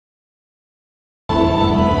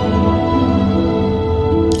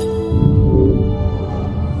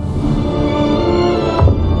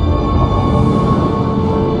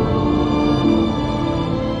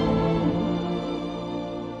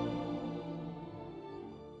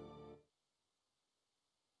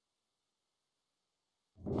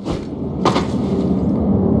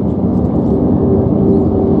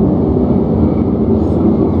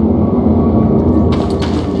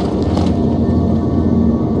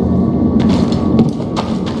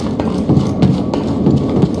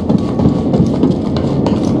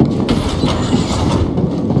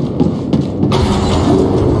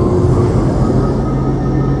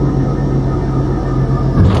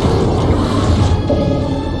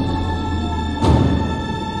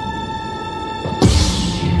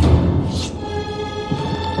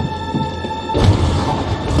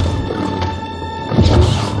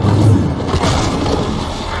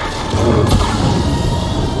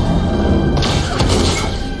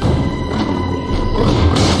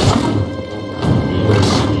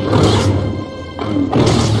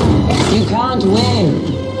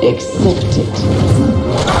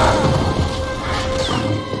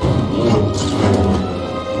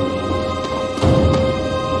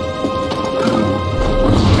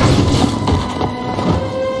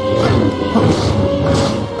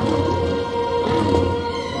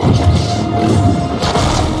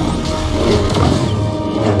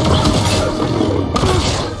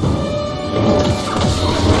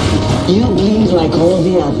like all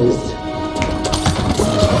the others.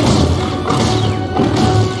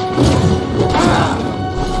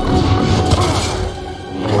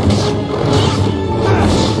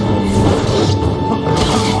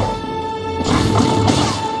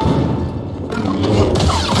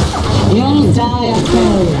 You'll die a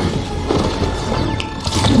failure.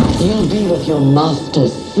 You'll be with your master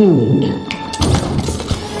soon.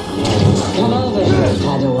 Come over here,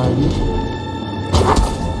 Padawan.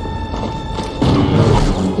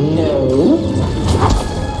 No.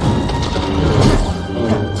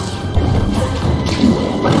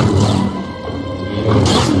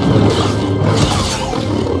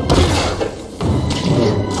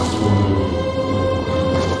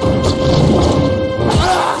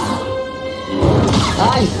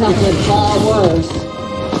 I suffered far worse.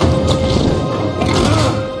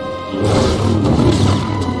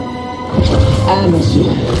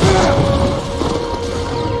 Amateur.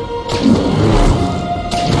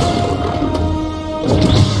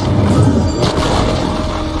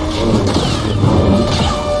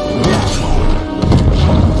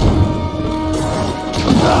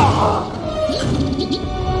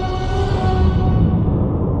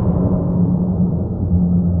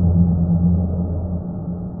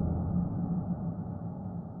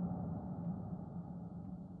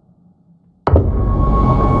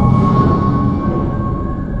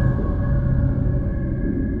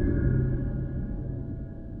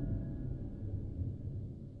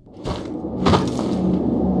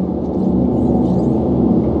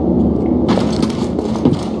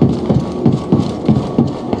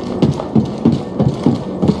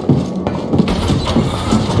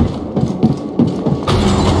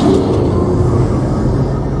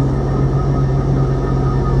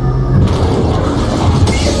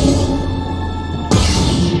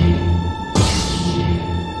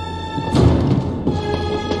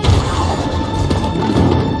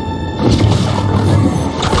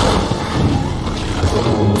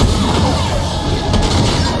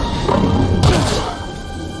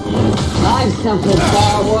 Something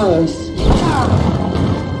far worse.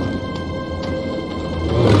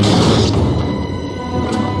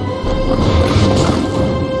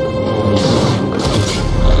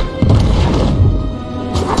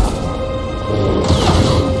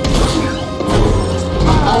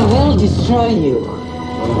 I will destroy you.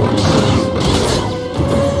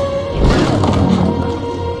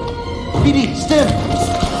 BD, stim!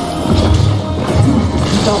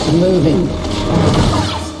 Stop moving.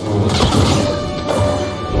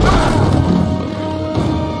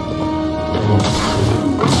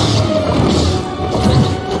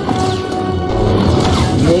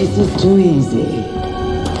 This is too easy.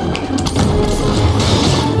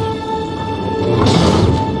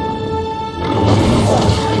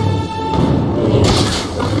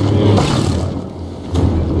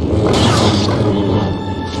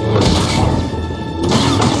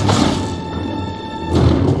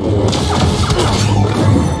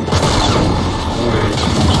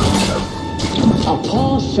 A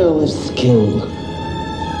poor show of skill.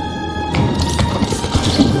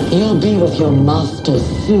 You'll be with your master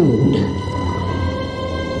soon.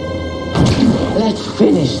 Let's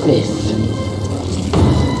finish this.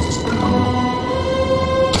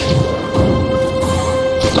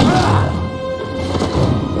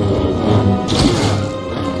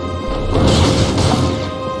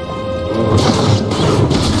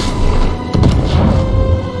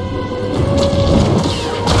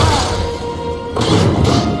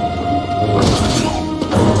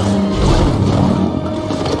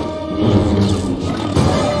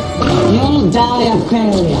 Die of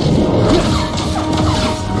failure.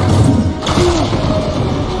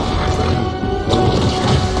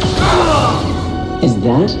 Is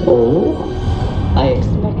that all? I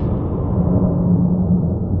expect.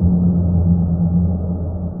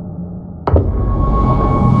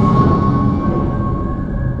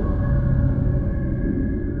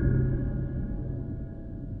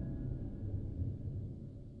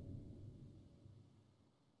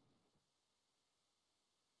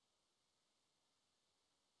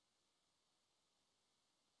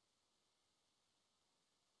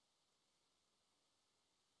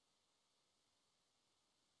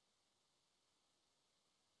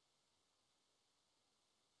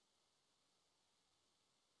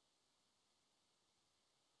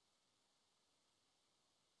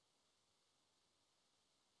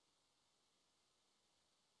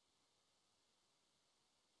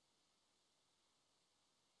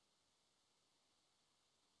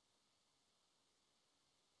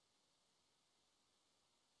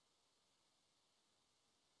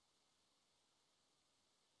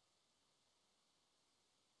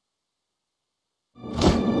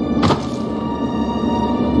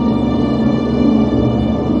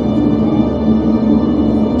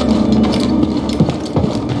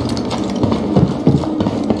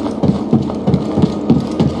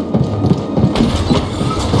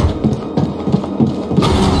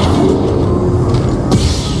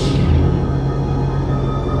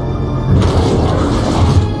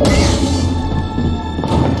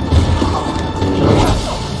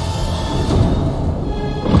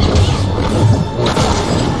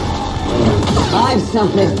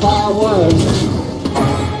 suffered far worse.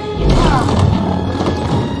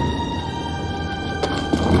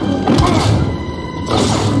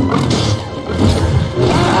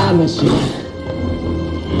 Amateur.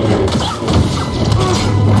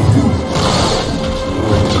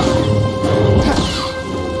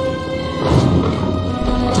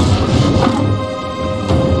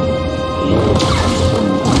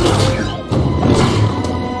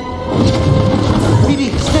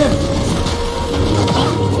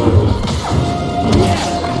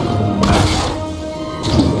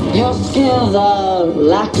 Your skills are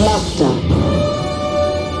lackluster.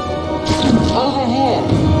 Over here.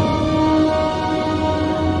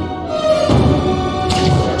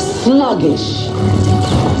 Sluggish.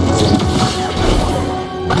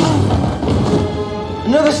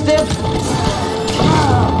 Another step.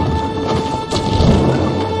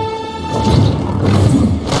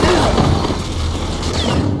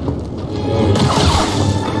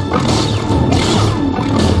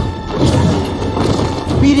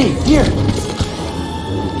 Here.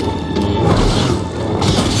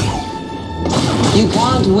 You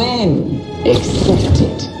can't win. Accept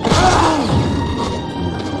it.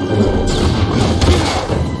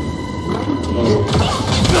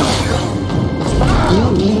 You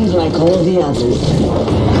bleed like all the others.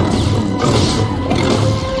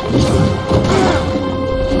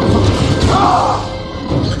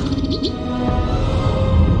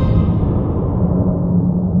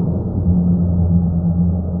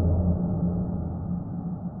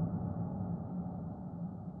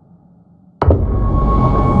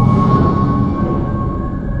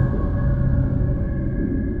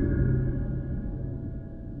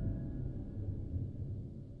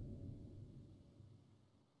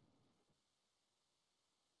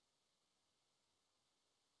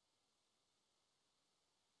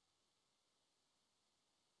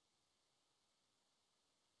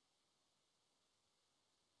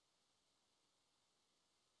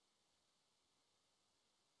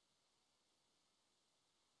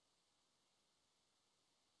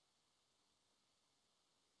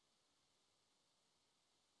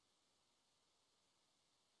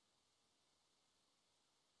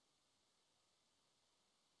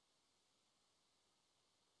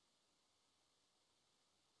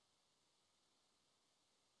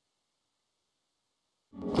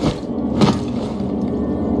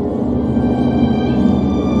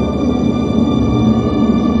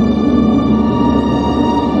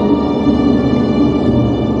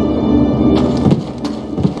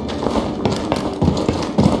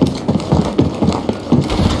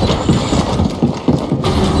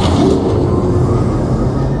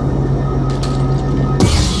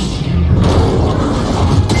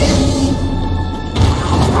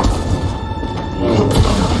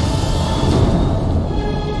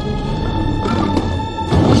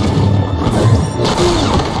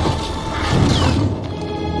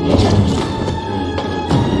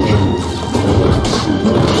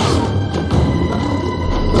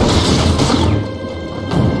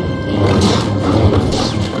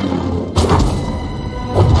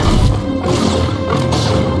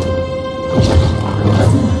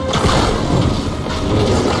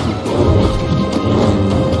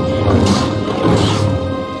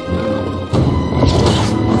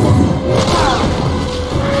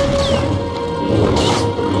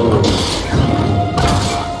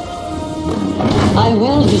 I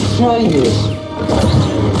will destroy you.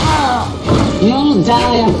 You'll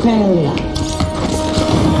die a failure.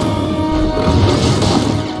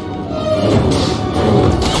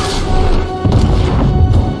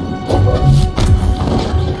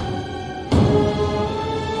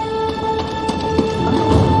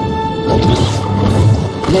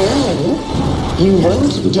 Then, you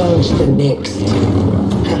won't dodge the next.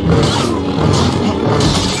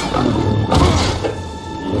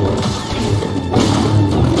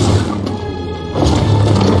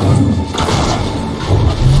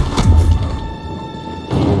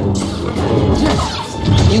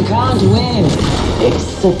 You can't win.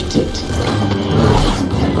 Accept it.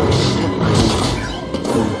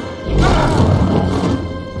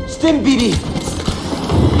 Stim, BD.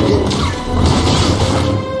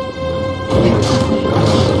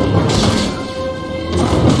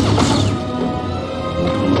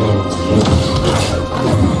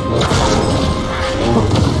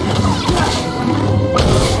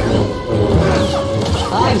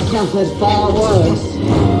 I've suffered far worse.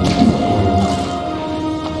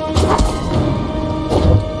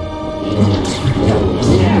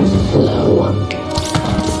 Slow.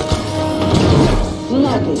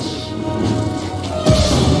 Sluggish.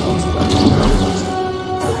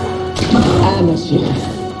 Amateur.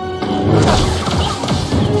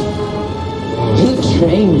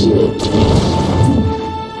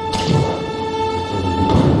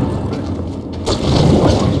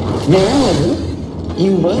 No,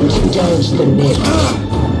 you won't dodge the nip.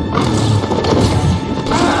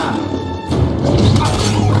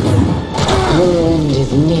 Your end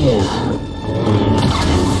is near.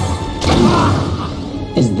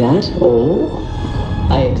 Is that all?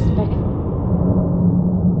 I expect...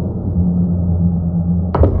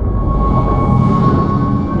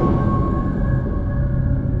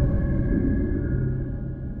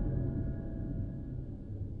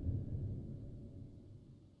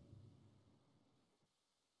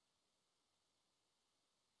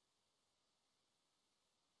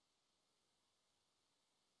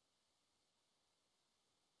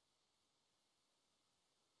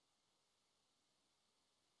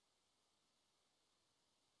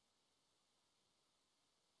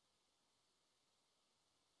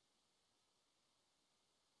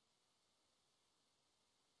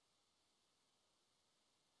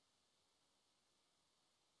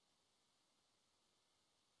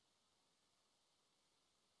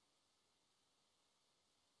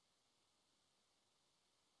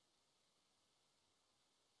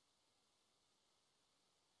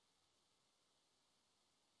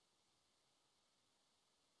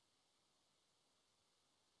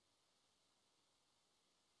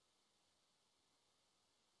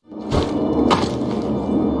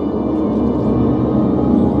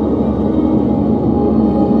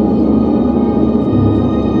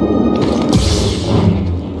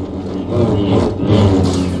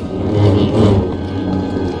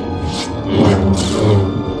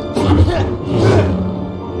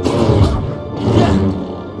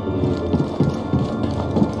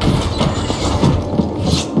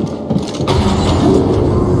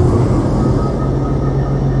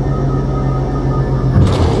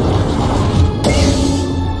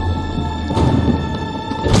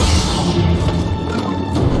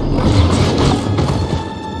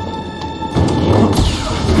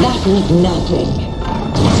 That was nothing.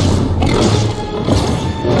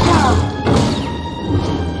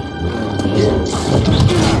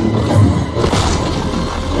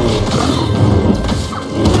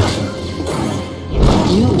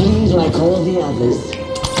 You bleed like all the others.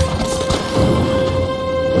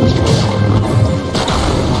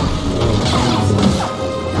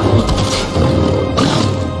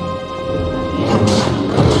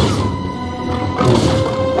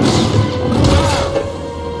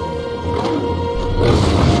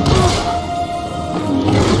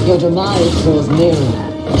 Your demise draws nearer.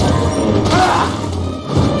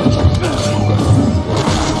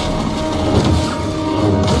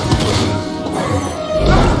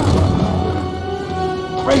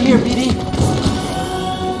 Right here, BD.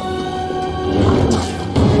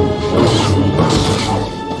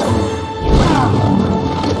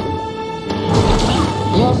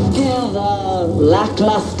 Your skills are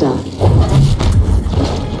lackluster.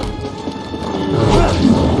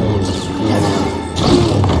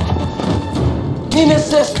 Need an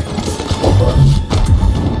assist.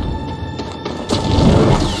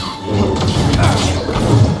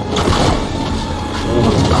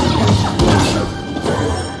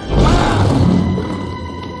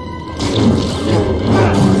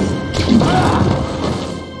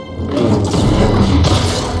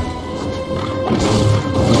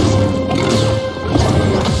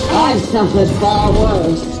 I've suffered far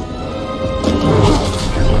worse.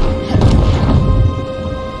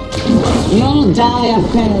 You'll die a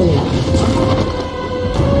failure.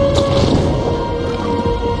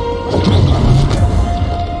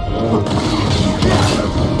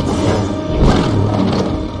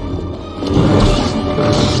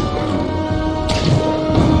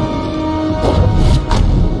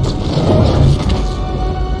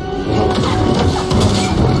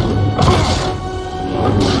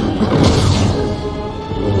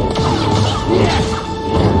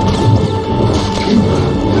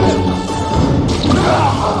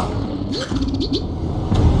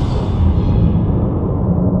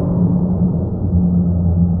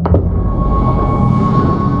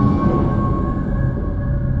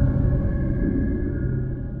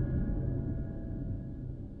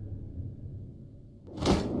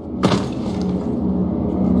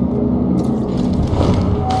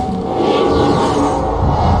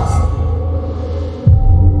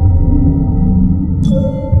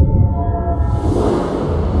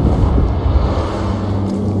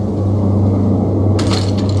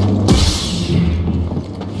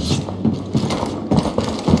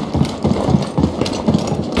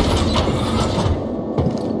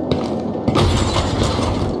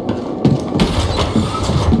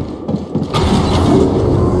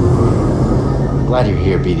 Glad you're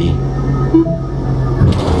here, BD.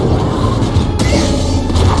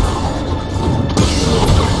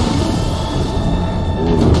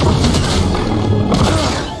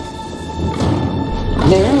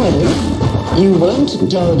 You won't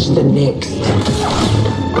dodge the next.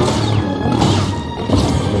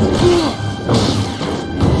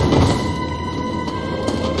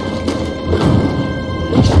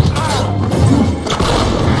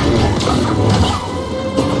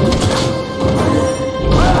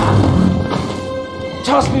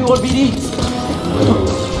 Toss me one, BD.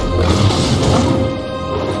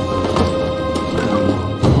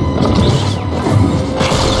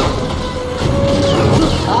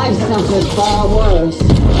 I've suffered far worse.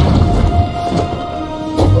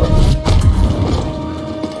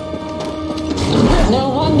 No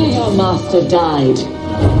wonder your master died.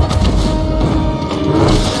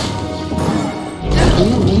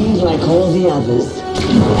 You bleed like all the others.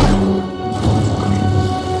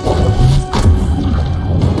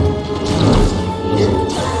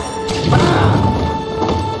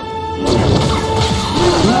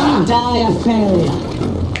 You die a failure.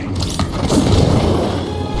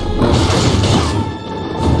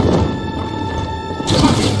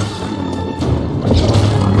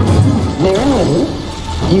 Very well.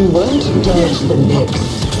 You won't dodge the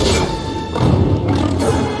next.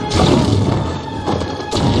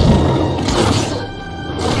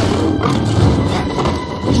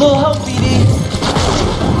 No help, BD.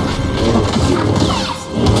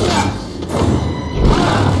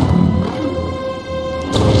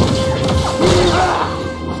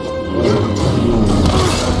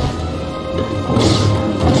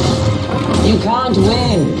 You can't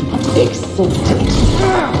win. Accept it.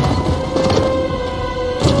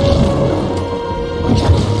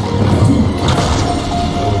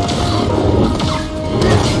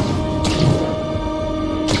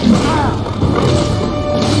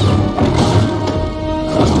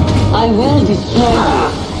 I will destroy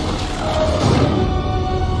you.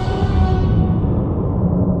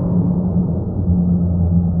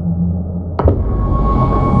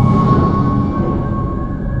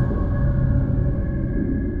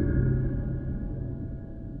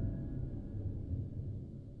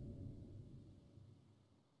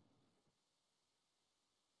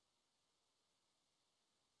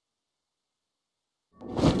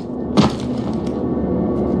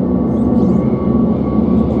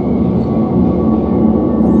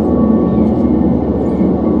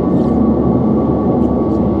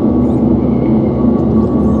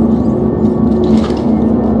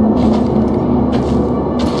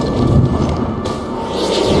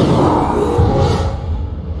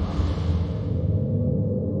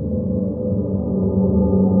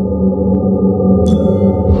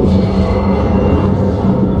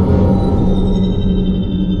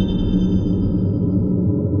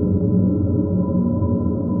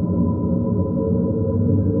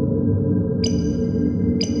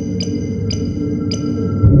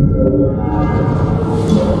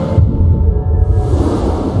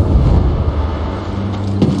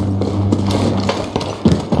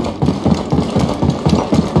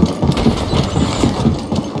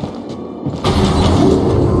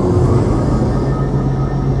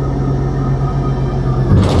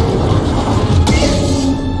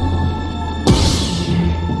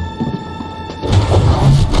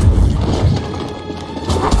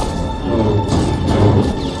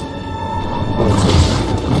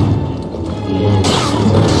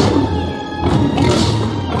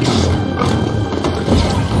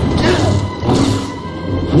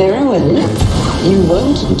 Very well. You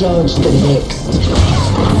won't dodge the next.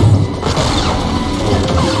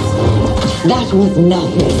 That was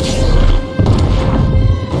nothing.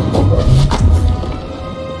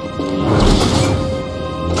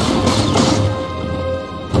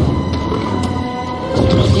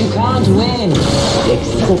 You can't win.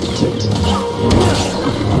 Accept it.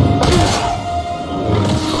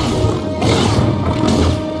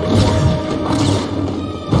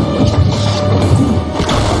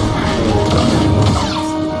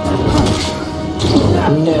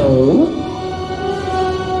 No.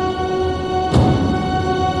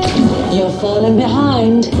 You're falling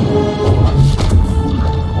behind.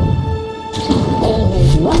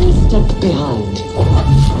 Always one step behind.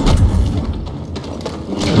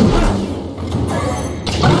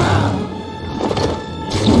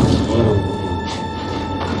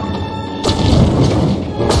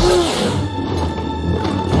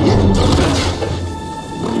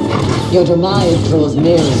 Your demise draws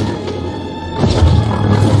nearer.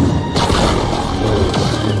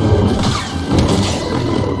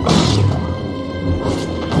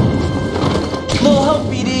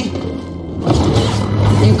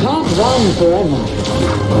 You can't run forever.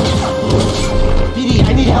 BD,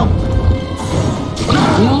 I need help.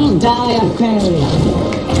 You'll die a failure.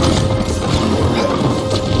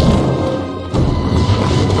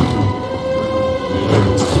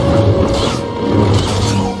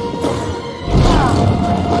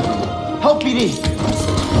 BD!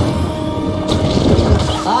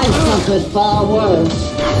 I suffered far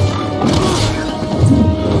worse.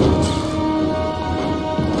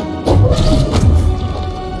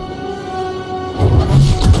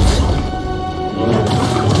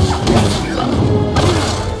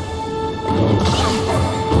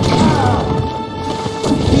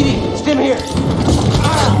 BD, stim here!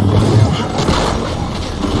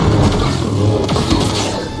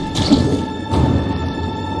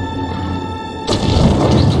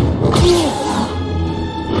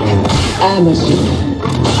 Amateur.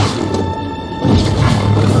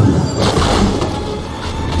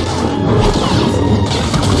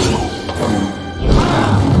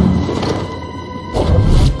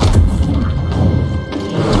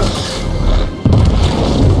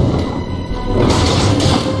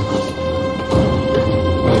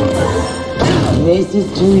 This is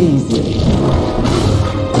too easy.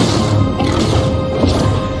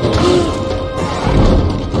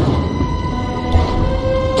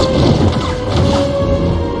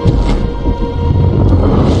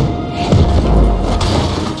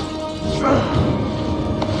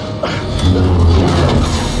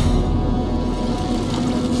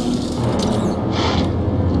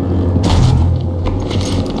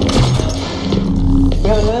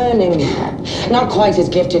 You're learning. Not quite as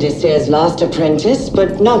gifted as Seer's last apprentice,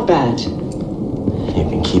 but not bad. You've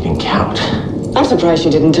been keeping count. I'm surprised she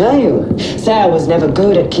didn't tell you. Seer was never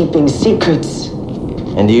good at keeping secrets.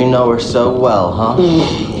 And you know her so well, huh?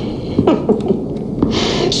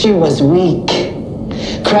 She was weak.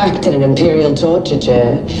 Cracked in an Imperial torture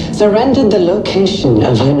chair. Surrendered the location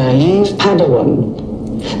of her naive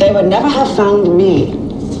Padawan. They would never have found me.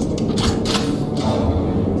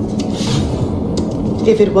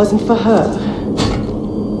 If it wasn't for her,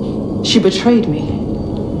 she betrayed me.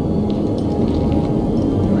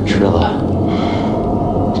 Trilla.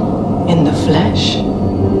 In the flesh.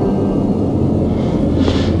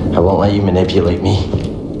 I won't let you manipulate me.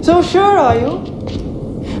 So sure are you?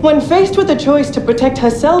 When faced with a choice to protect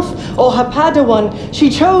herself or her Padawan, she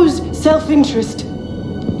chose self-interest.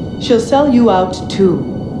 She'll sell you out too.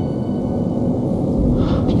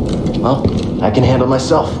 Well, I can handle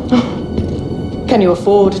myself. Can you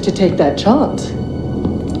afford to take that chance?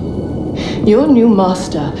 Your new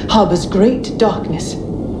master harbors great darkness.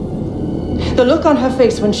 The look on her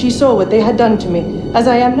face when she saw what they had done to me, as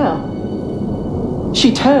I am now.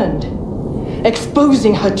 She turned,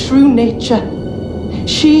 exposing her true nature.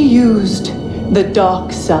 She used the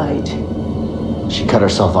dark side. She cut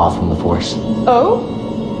herself off from the Force. Oh?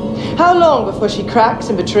 How long before she cracks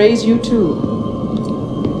and betrays you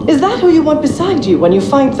too? Is that who you want beside you when you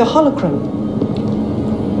find the holocron?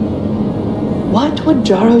 What would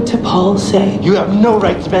Jaro Tapal say? You have no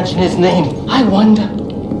right to mention his name. I wonder,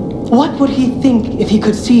 what would he think if he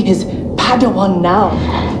could see his Padawan now,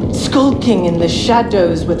 skulking in the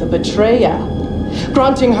shadows with a betrayer,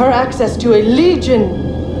 granting her access to a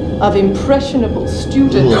legion of impressionable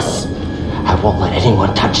students? No, I won't let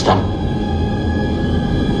anyone touch them.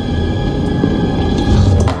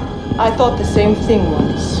 I thought the same thing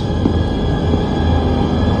once.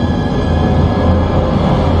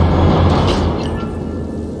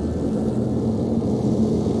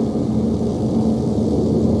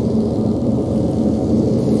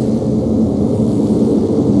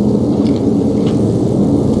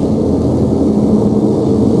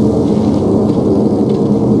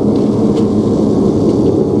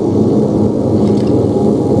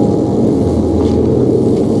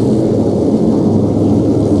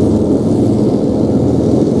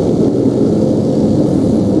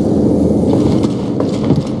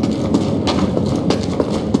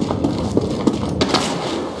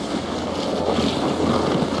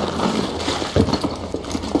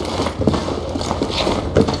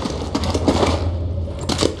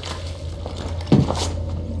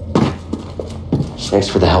 Thanks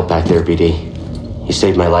for the help back there, BD. You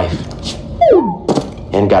saved my life.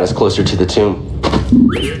 And got us closer to the tomb.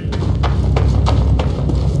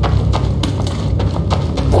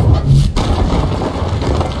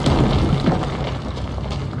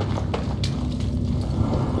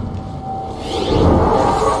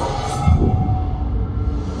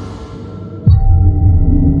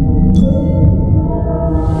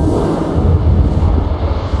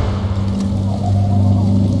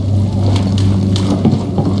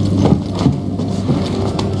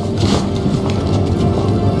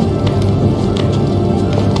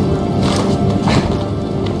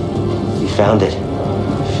 Found it.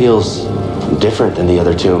 Feels different than the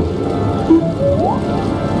other tomb.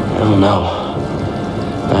 I don't know.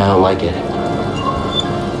 I don't like it.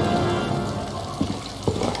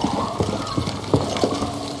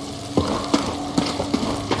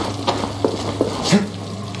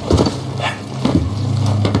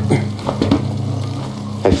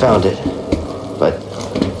 found it. But,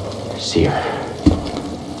 Seer,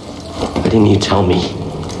 why didn't you tell me?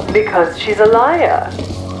 Because she's a liar.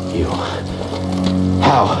 You...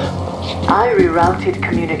 How? I rerouted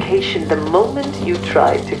communication the moment you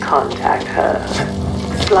tried to contact her.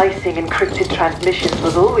 Slicing encrypted transmissions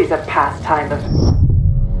was always a pastime of...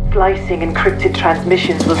 Slicing encrypted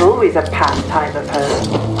transmissions was always a pastime of hers.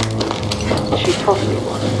 She taught me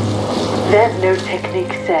one. There's no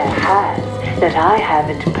technique Sarah has that I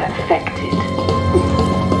haven't perfected.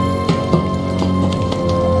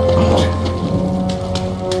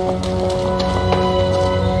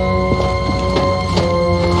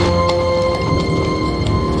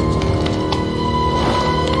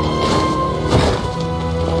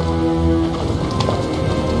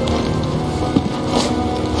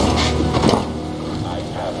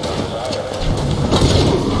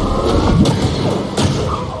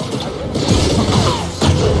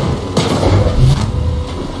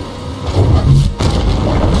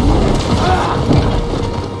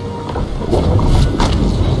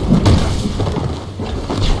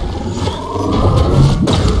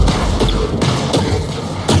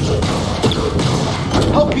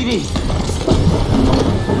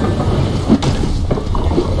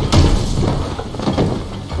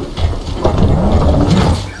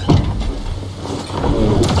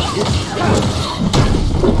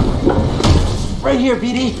 Right here,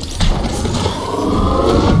 BD.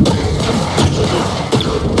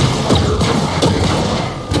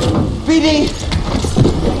 BD!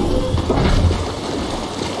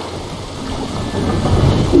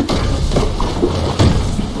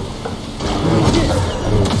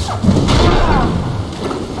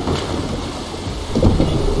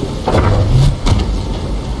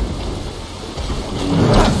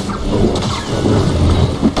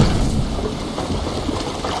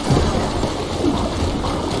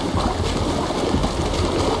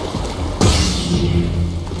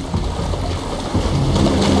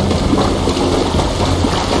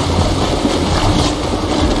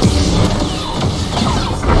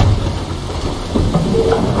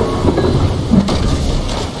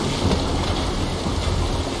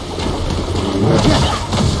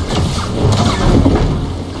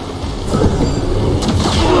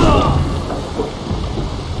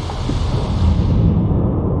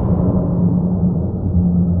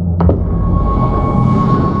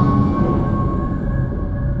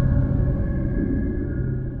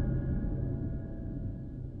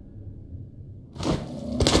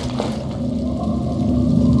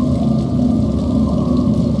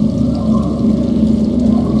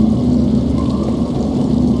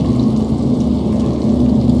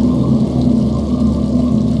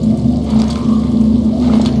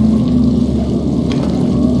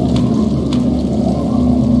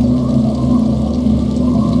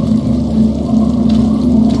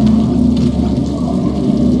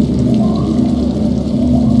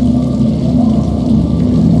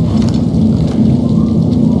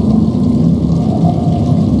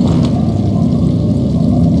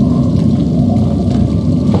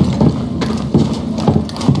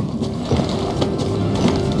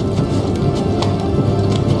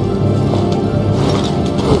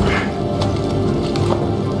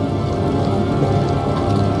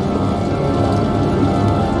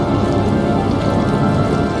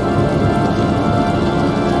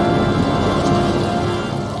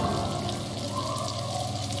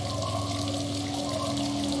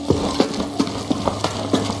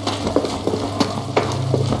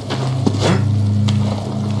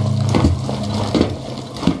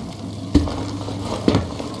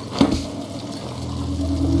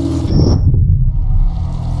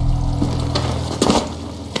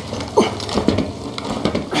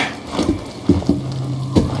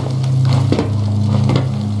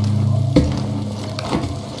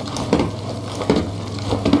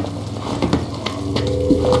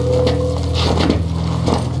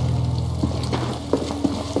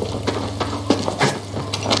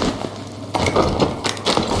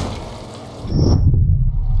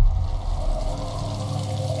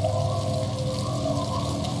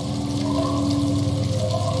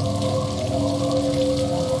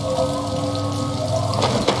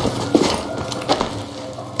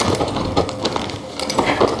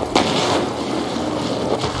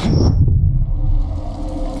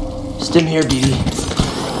 Stim here, BD.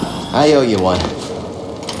 I owe you one.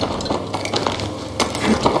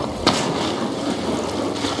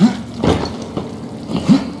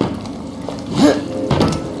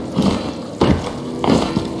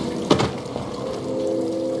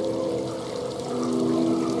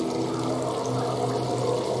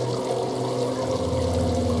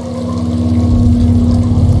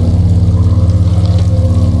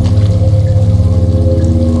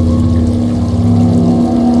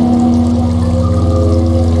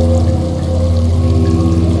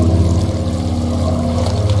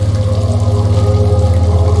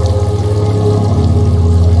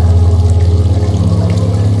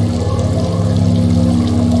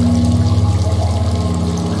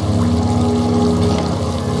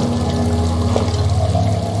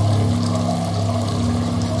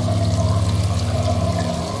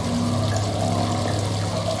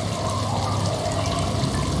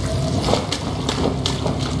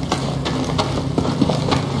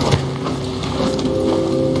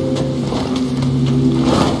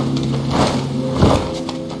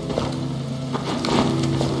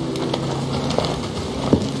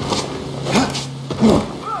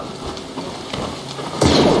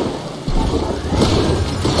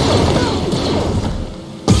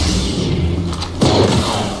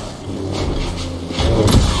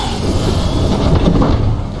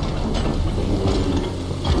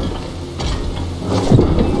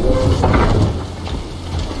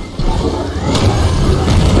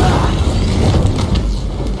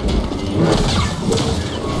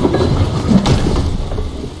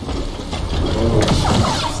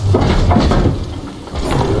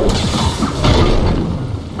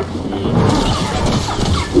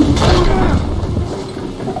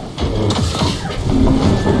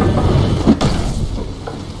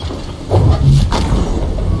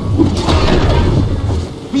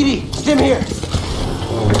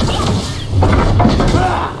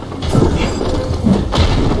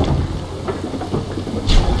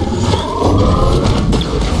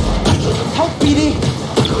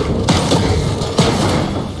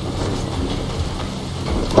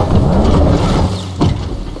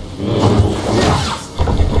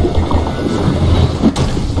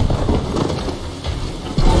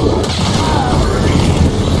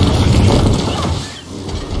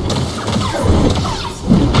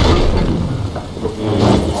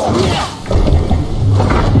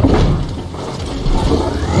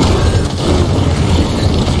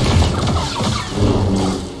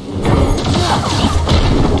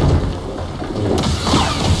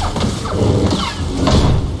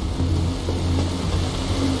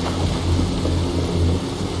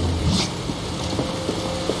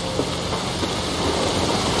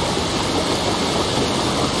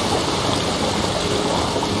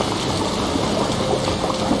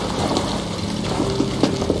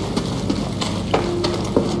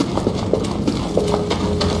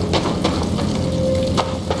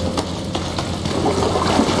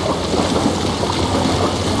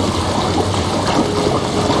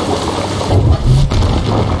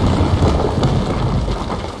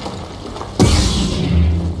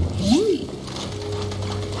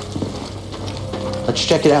 Let's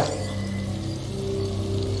check it out.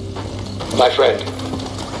 My friend,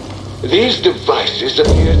 these devices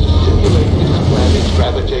appear to simulate this planet's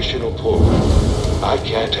gravitational pull. I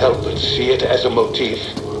can't help but see it as a motif.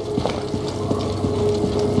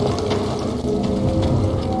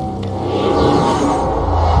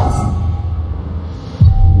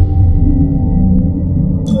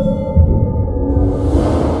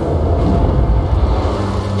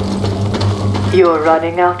 You're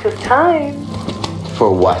running out of time.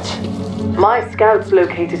 For what? My scouts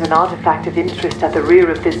located an artifact of interest at the rear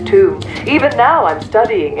of this tomb. Even now I'm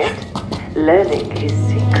studying it, learning his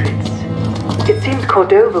secrets. It seems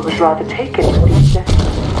Cordova was rather taken with these lessons.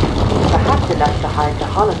 Perhaps enough to hide the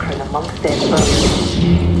holocron amongst their bones.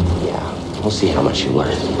 Yeah, we'll see how much you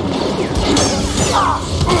learn.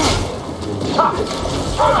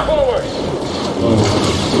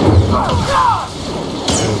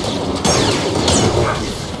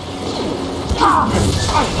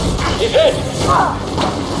 He's hit! He's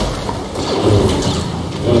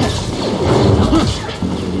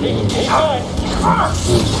fine!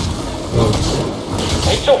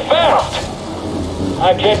 He's so fast! I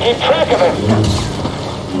can't keep track of him!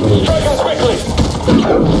 Strike him quickly!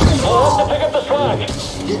 I'll have to pick up the slack!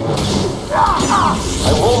 I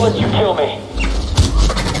won't let you kill me!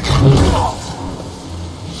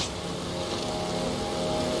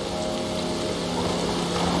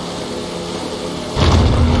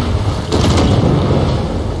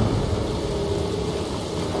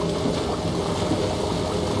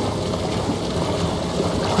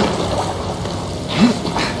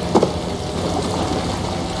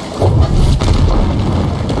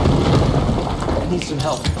 Some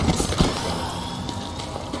help.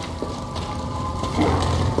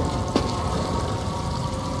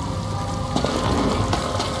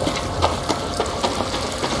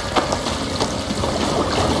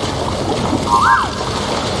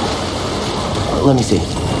 Let me see.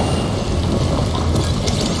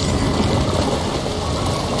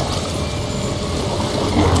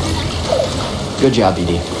 Good job,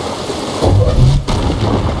 BD.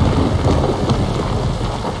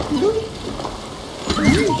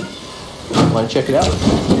 Want to check it out?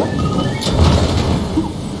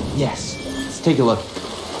 Yes. Let's take a look.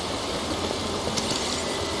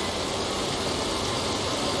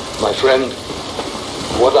 My friend,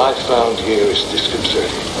 what I found here is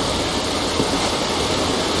disconcerting.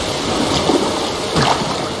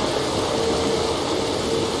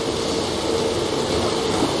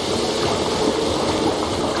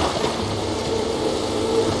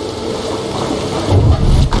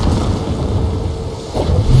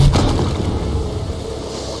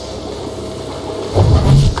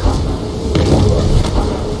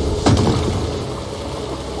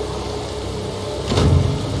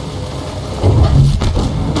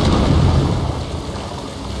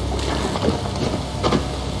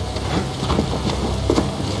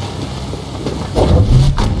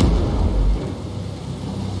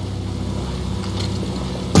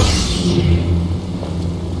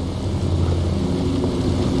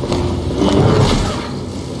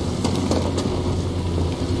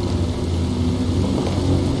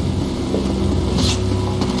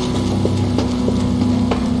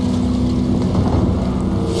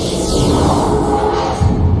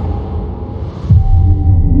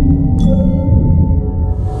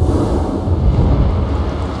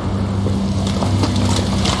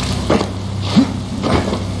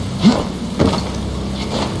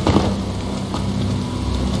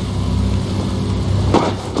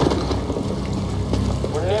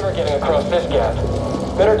 Across this gap.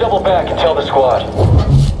 Better double back and tell the squad.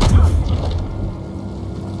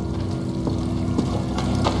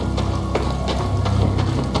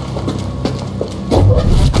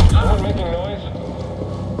 Someone making noise?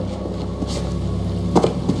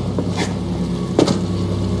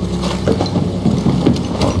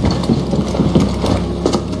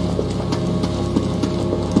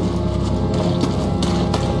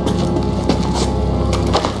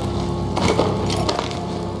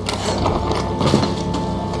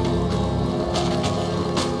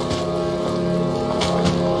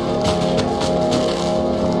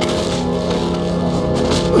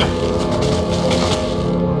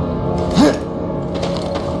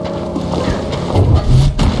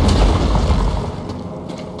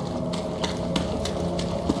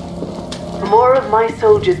 More of my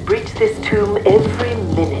soldiers breach this tomb every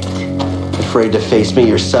minute. Afraid to face me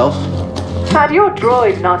yourself? Had your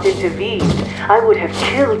droid not intervened, I would have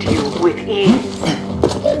killed you with ease.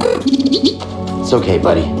 It's okay,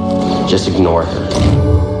 buddy. Just ignore her.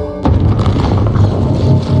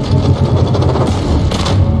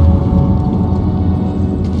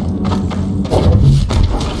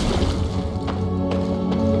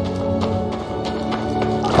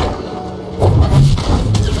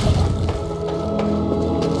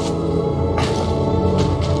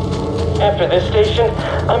 this station,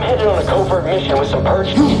 I'm headed on a covert mission with some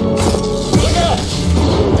purge. Look out!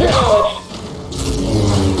 Acknowledged.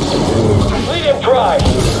 Lead him try.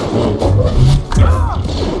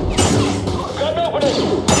 Got an opening.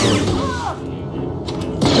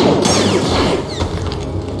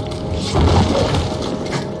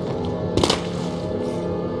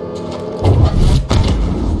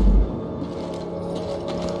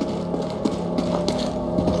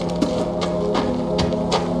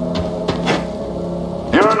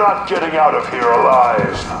 You're not getting out of here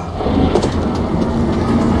alive.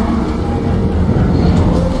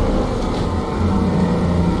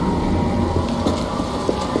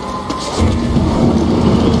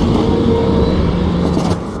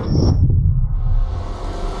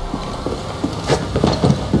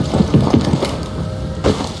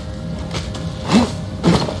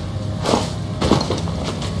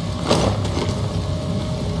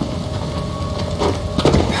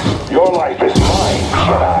 Your life is mine,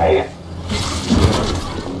 Jedi.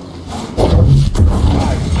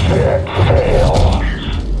 I can't fail.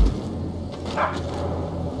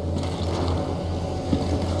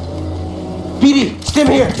 BD, stim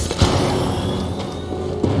here!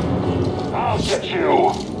 I'll get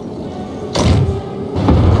you.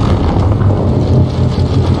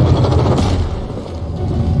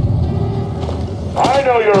 I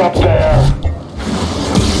know you're up there.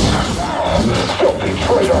 Filthy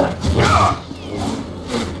traitor.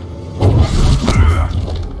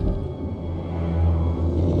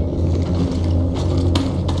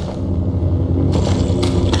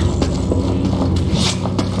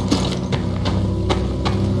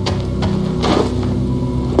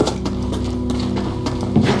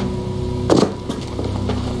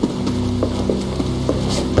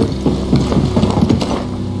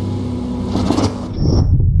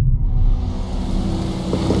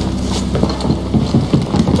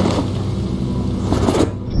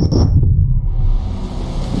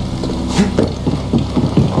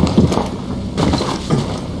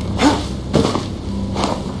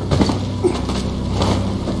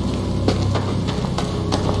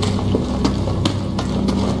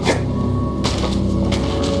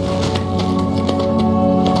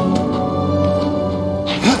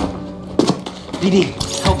 BD,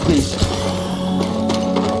 help please.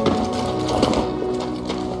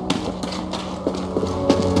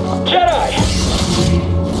 Jedi!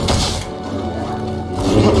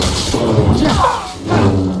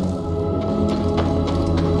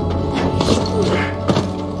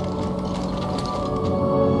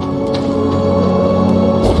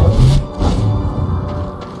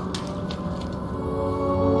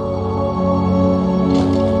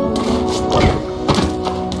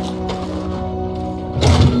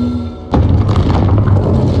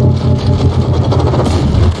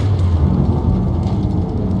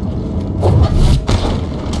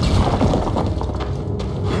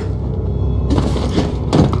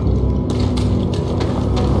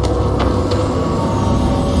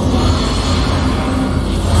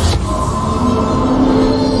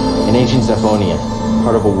 Agent Zephonia,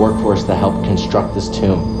 part of a workforce that helped construct this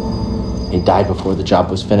tomb. He died before the job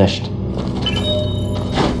was finished.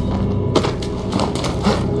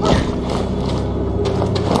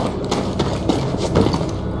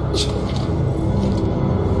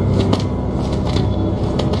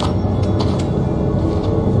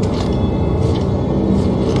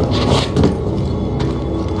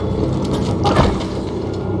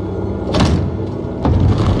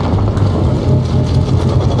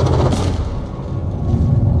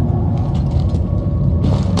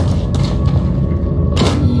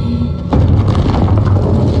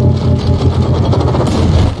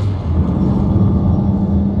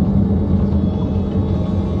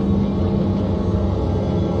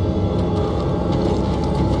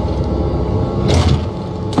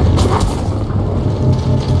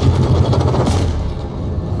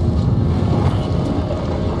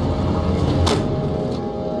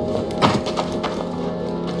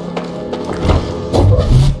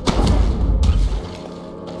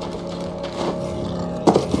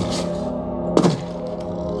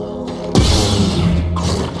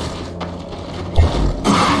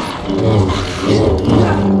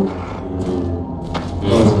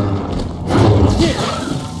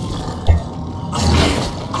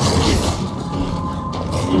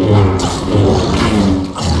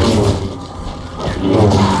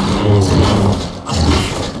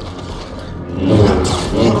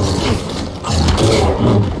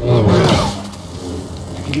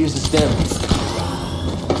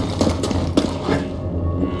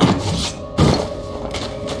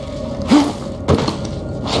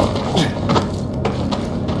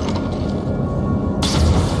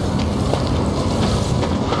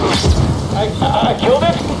 I killed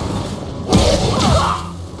it?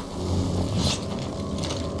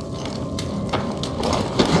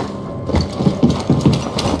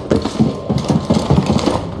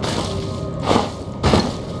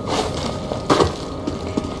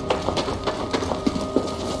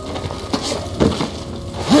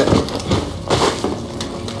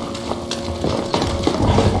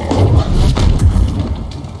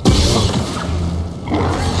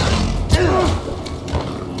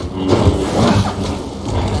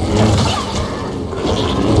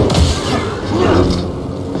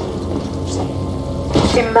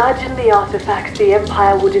 Imagine the artifacts the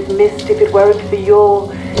Empire would have missed if it weren't for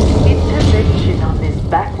your intervention on this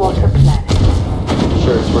backwater planet.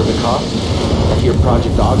 Sure it's worth the cost? I hear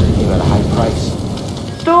Project Augur came at a high price.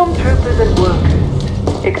 Stormtroopers and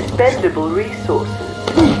workers. Expendable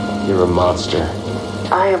resources. You're a monster.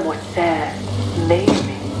 I am what Sam made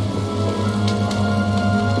me.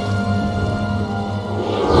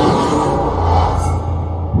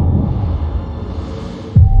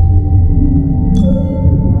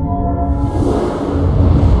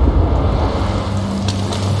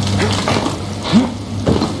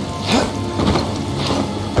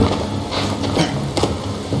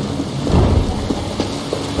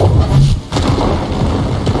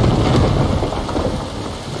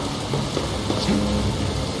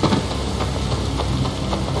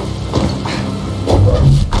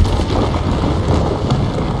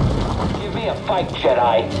 Fight,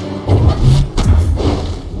 Jedi.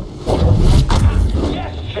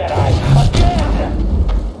 Yes, Jedi. Again!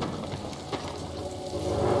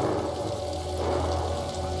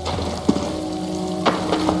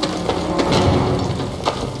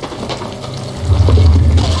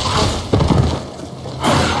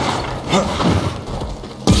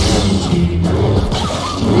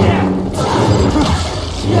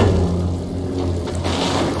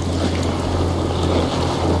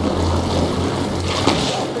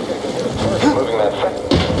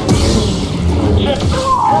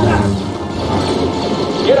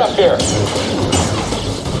 Get up here!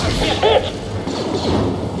 He's hit!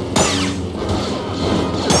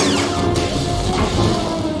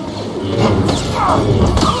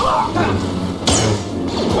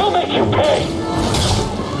 We'll make you pay!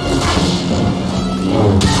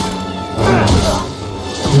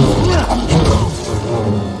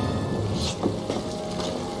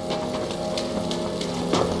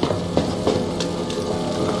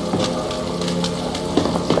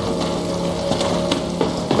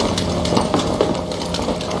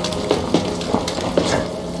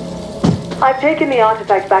 I've taken the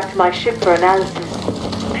artifact back to my ship for analysis.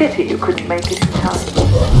 Pity you couldn't make it in time.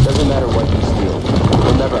 Doesn't matter what you steal.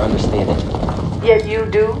 You'll never understand it. Yet you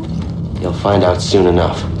do? You'll find out soon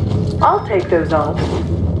enough. I'll take those odds.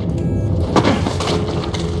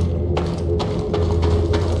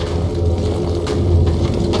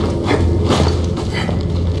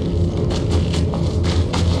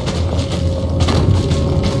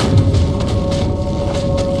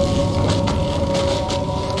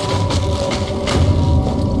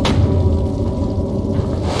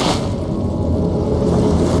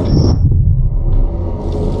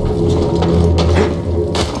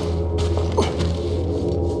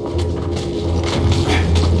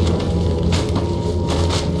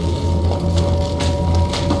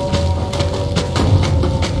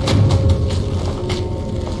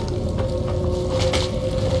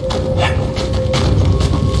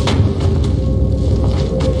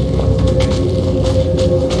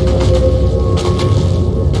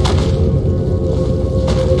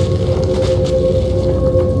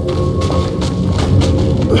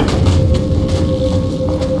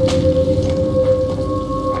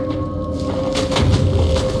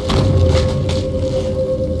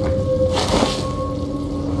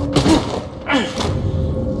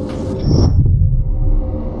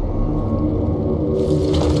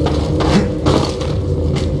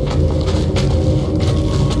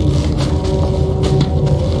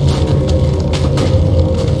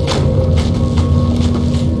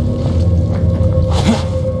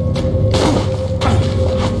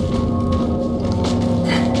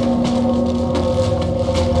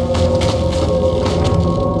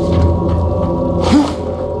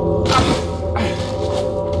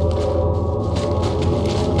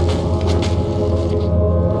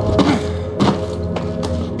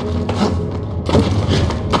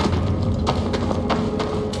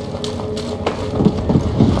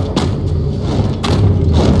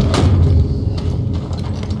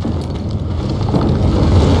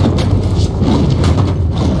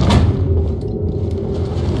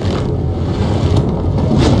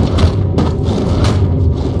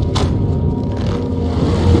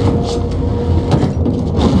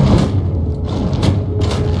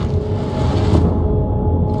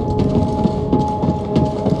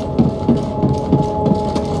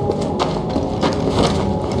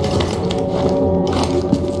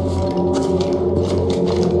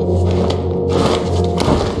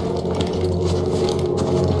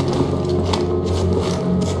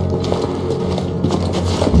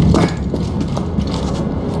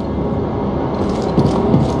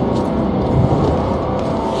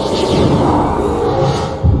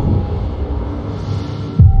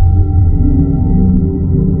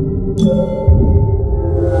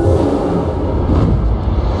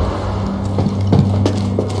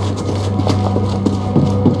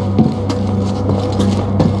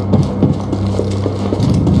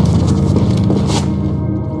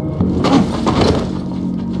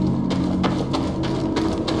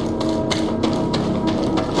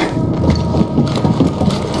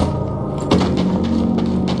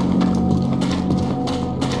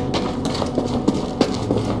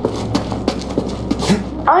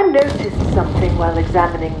 noticed something while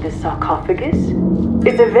examining this sarcophagus?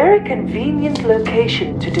 It's a very convenient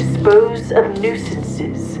location to dispose of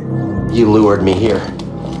nuisances. You lured me here.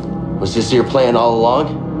 Was this your plan all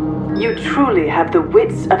along? You truly have the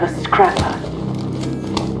wits of a scrapper.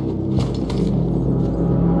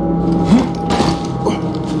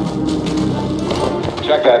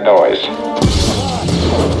 Check that noise.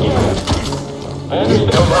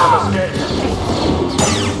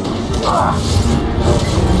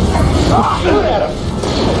 Shoot at him!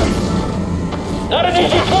 Not an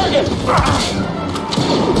easy target!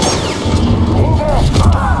 Move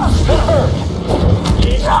out! Confirmed!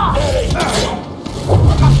 Keep steady!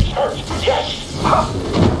 Hurt! Yes!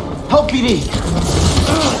 Help, BD!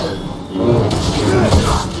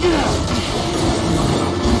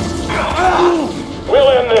 We'll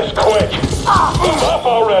end this quick! Move up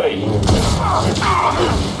already!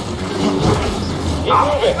 Keep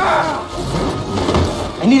moving!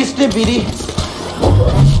 I need a stim, BD.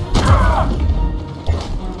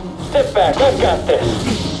 Step back, I've got this.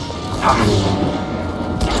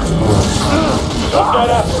 Look that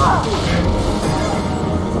up.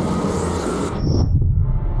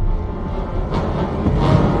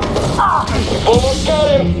 Almost got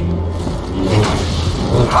him.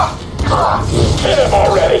 Hit him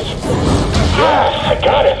already. Yeah, I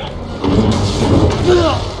got him.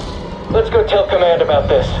 Let's go tell Command about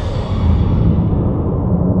this.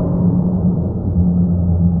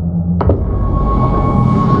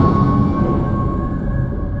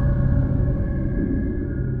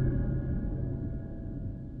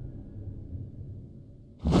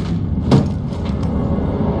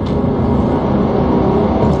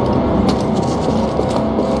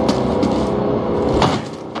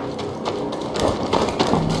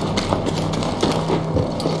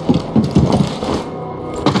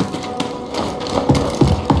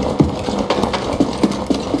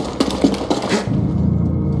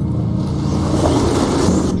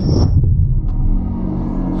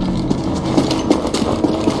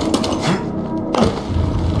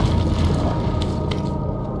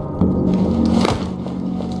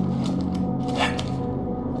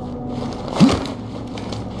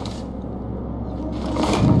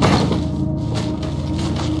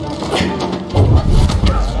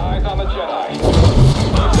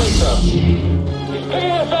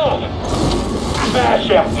 Smash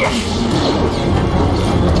him!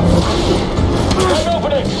 Got an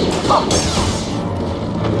opening!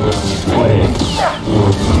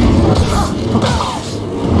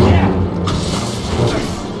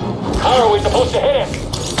 How are we supposed to hit him?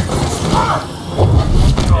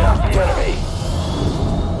 Enemy!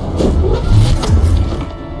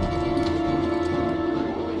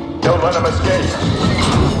 Don't let him escape.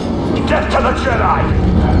 Get to the Jedi!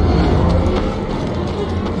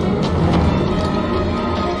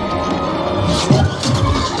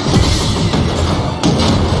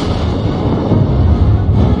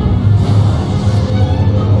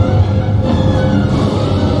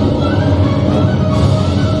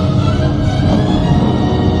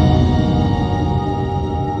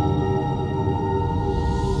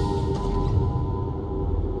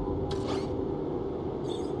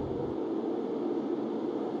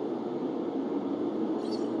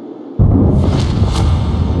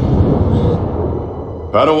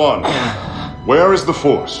 Padawan, where is the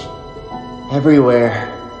Force? Everywhere.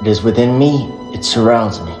 It is within me. It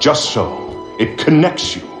surrounds me. Just so. It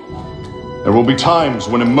connects you. There will be times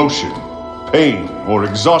when emotion, pain, or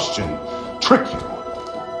exhaustion trick you.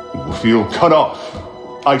 You will feel cut off,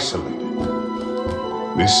 isolated.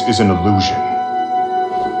 This is an illusion.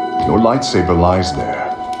 Your lightsaber lies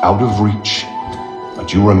there, out of reach,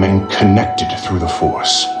 but you remain connected through the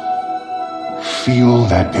Force. Feel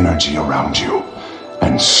that energy around you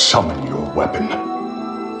and summon your weapon.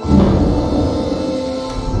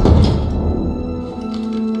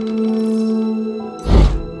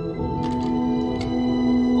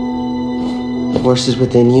 The Force is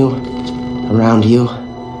within you, around you,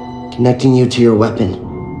 connecting you to your weapon.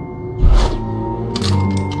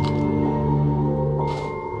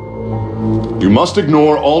 You must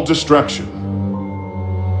ignore all distraction.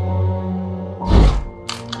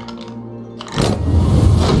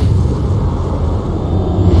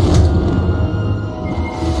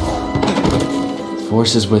 The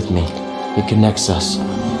Force is with me. It connects us.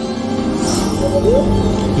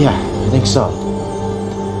 Yeah, I think so.